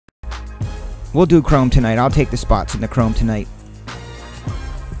We'll do Chrome tonight. I'll take the spots in the Chrome tonight.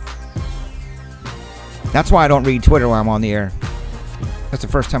 That's why I don't read Twitter while I'm on the air. That's the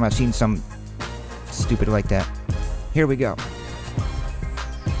first time I've seen some stupid like that. Here we go.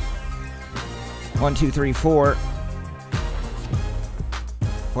 1, 2, 3, 4.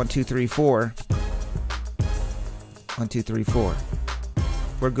 1, 2, 3, 4. 1, 2, 3, 4.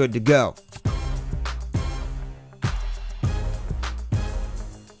 We're good to go.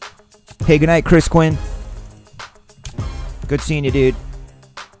 Hey, good night, Chris Quinn. Good seeing you, dude.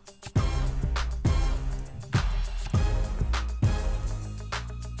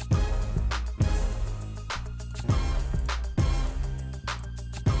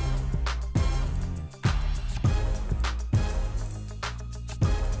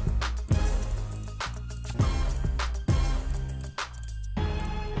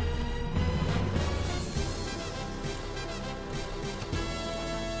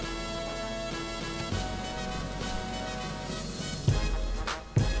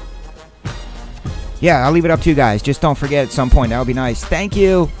 Yeah, I'll leave it up to you guys. Just don't forget at some point. That would be nice. Thank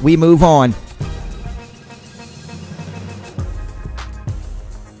you. We move on.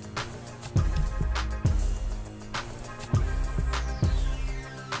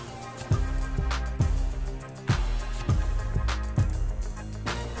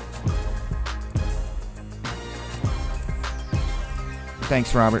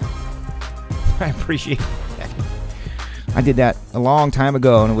 Thanks, Robert. I appreciate that. I did that a long time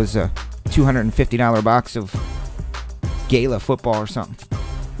ago, and it was a $250 box of Gala football or something.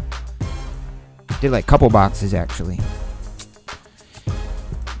 Did like a couple boxes, actually.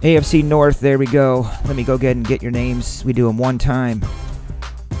 AFC North, there we go. Let me go ahead and get your names. We do them one time.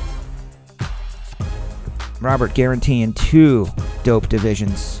 Robert guaranteeing 2 dope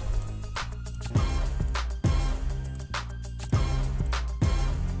divisions.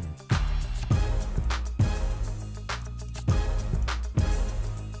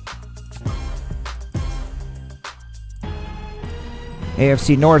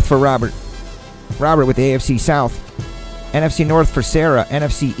 AFC North for Robert. Robert with the AFC South. NFC North for Sarah.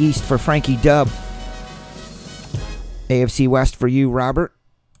 NFC East for Frankie Dub. AFC West for you, Robert.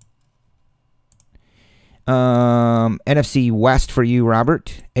 NFC West for you,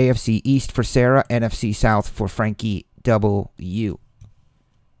 Robert. AFC East for Sarah. NFC South for Frankie W.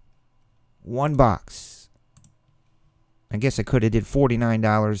 1 box. I guess I could have did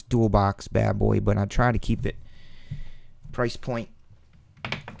 $49 dual box bad boy, but I try to keep it price point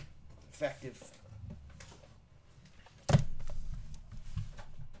effective.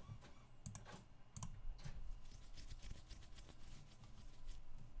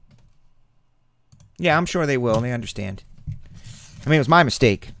 Yeah, I'm sure they will. They understand. I mean, it was my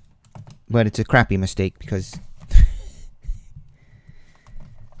mistake, but it's a crappy mistake because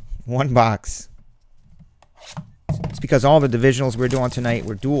 1 box. It's because all the divisionals we're doing tonight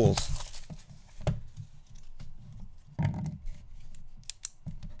were duels.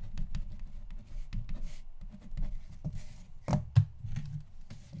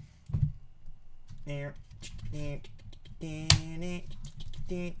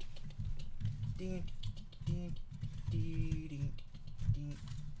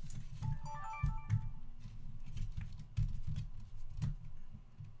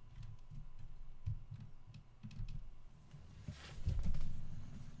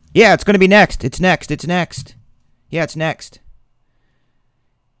 Yeah, it's going to be next. It's next. It's next. Yeah, it's next.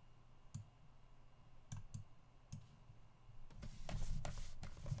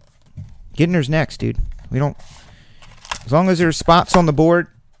 Gittner's next, dude. We don't... As long as there's spots on the board,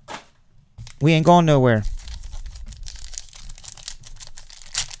 we ain't going nowhere.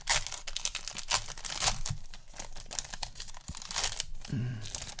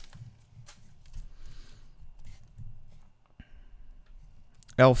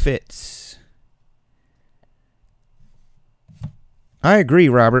 L fits. I agree,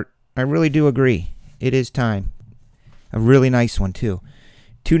 Robert. I really do agree. It is time. A really nice one, too.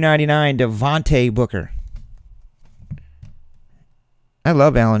 $2.99 Devontae Booker. I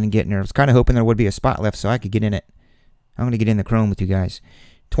love Allen and Gittner. I was kind of hoping there would be a spot left so I could get in it. I'm going to get in the Chrome with you guys.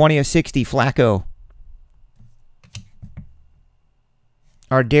 20 of 60 Flacco.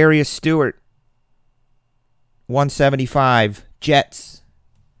 Our Darius Stewart. 175 Jets.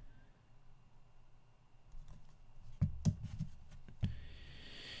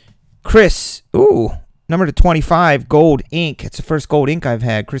 Chris. Ooh. Number to 25 Gold Ink. It's the first Gold Ink I've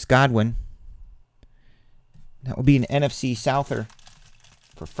had. Chris Godwin. That will be an NFC Souther.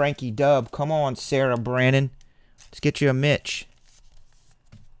 For Frankie Dub. Come on, Sarah Brannon. Let's get you a Mitch.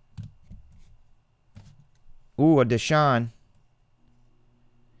 Ooh, a Deshaun.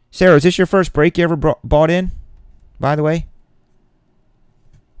 Sarah, is this your first break you ever bought in, by the way?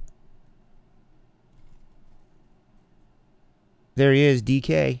 There he is,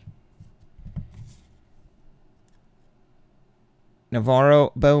 DK.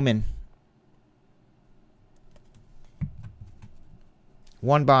 Navarro Bowman.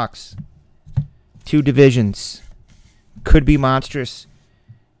 1 box. 2 divisions. Could be monstrous.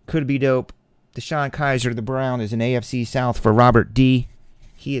 Could be dope. Deshaun Kaiser, the Brown, is an AFC South for Robert D.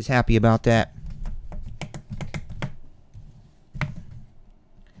 He is happy about that.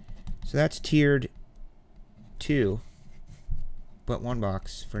 So that's tiered 2. But 1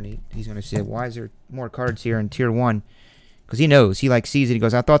 box for Nate. He's going to say, why is there more cards here in tier 1? Because he knows. He like sees it. He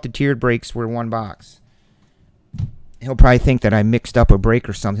goes, I thought the tiered breaks were 1 box. He'll probably think that I mixed up a break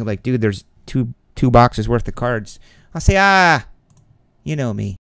or something. He'll be like, dude, there's two boxes worth of cards. I'll say, you know me.